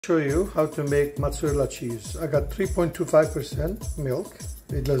Show you how to make mozzarella cheese. I got 3.25% milk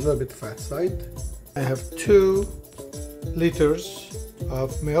with a little bit fat side. I have 2 liters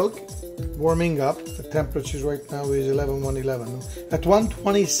of milk warming up. The temperature right now is 111. At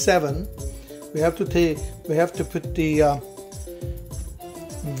 127 we have to put the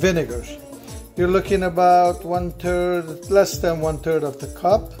vinegar. You're looking about 1/3, less than 1/3 of the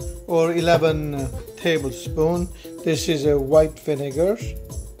cup, or 11 tablespoons. This is a white vinegar.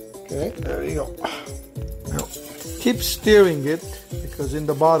 Okay, there you go. Now, keep stirring it, because in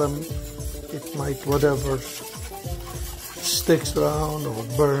the bottom it might whatever sticks around or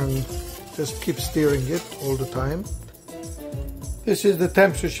burn. Just keep stirring it all the time. This is the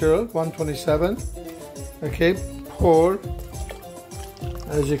temperature, 127. Okay, pour.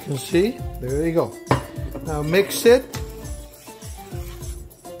 As you can see, there you go. Now mix it.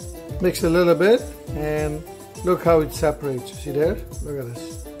 Mix a little bit, and look how it separates. You see there? Look at this.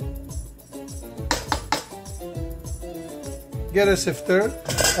 Get a sifter,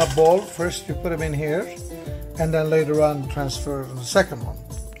 a bowl. First you put them in here, and then later on transfer the second one.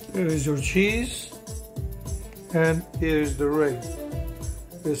 Here is your cheese, and here is the ring.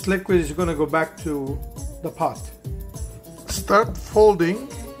 This liquid is going to go back to the pot. Start folding.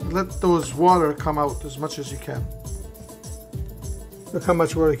 Let those water come out as much as you can. Look how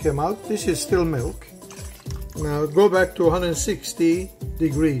much water came out. This is still milk. Now go back to 160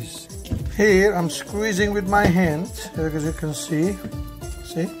 degrees. Here I'm squeezing with my hand, as you can see,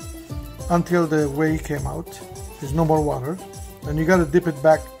 until the whey came out. There's no more water. And you got to dip it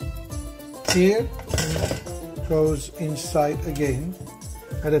back here, and it goes inside again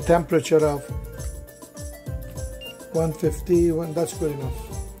at a temperature of 150. That's good enough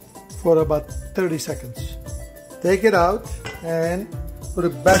for about 30 seconds. Take it out and put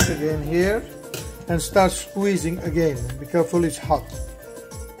it back again here and start squeezing again. Be careful, it's hot.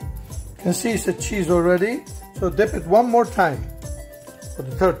 You can see it's the cheese already, so dip it one more time for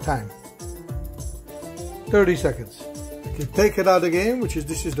the 3rd time. 30 seconds. Okay, take it out again,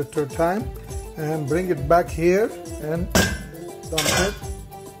 this is the 3rd time, and bring it back here and dump it.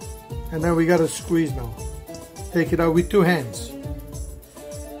 And then we gotta squeeze now. Take it out with 2 hands.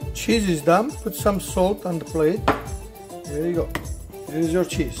 Cheese is done. Put some salt on the plate. There you go. Here's your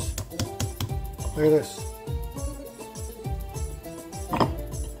cheese. Look at this.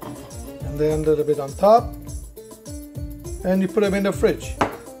 And then a little bit on top. And you put them in the fridge.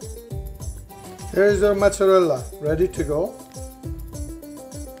 Here's your mozzarella, ready to go.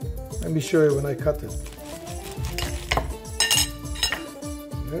 Let me show you when I cut it.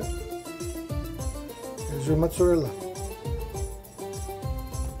 Okay. Here's your mozzarella.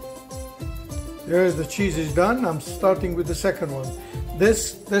 There's the cheese is done. I'm starting with the second one.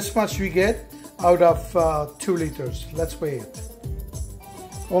 This much we get out of 2 liters. Let's weigh it.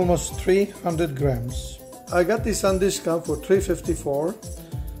 Almost 300 grams. I got this on discount for $3.54.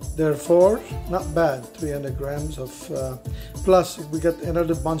 Therefore, not bad. 300 grams of. Plus, we got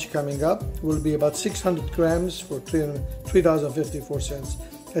another bunch coming up. It will be about 600 grams for $3.54.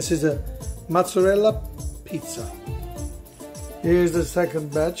 This is a mozzarella pizza. Here's the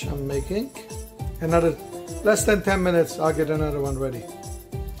second batch I'm making. Another less than 10 minutes, I'll get another one ready.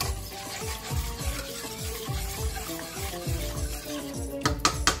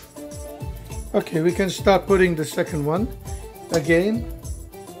 Okay, we can start putting the second one. Again,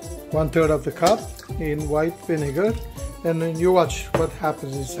 1/3 of the cup in white vinegar, and then you watch what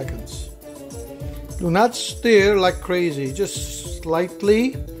happens in seconds. Do not stir like crazy, just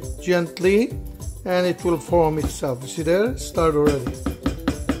slightly, gently, and it will form itself. You see there? Start already.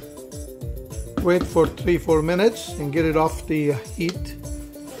 Wait for 3-4 minutes and get it off the heat.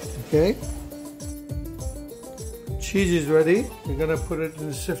 Okay. Cheese is ready. We're gonna put it in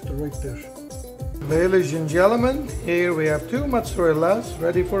the sifter right there. Ladies and gentlemen, here we have 2 mozzarellas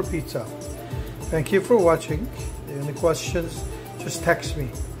ready for pizza. Thank you for watching. Any questions, just text me.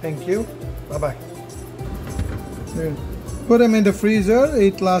 Thank you. Bye-bye. Put them in the freezer.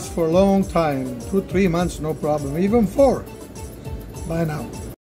 It lasts for a long time. 2-3 months, no problem. Even 4. Bye now.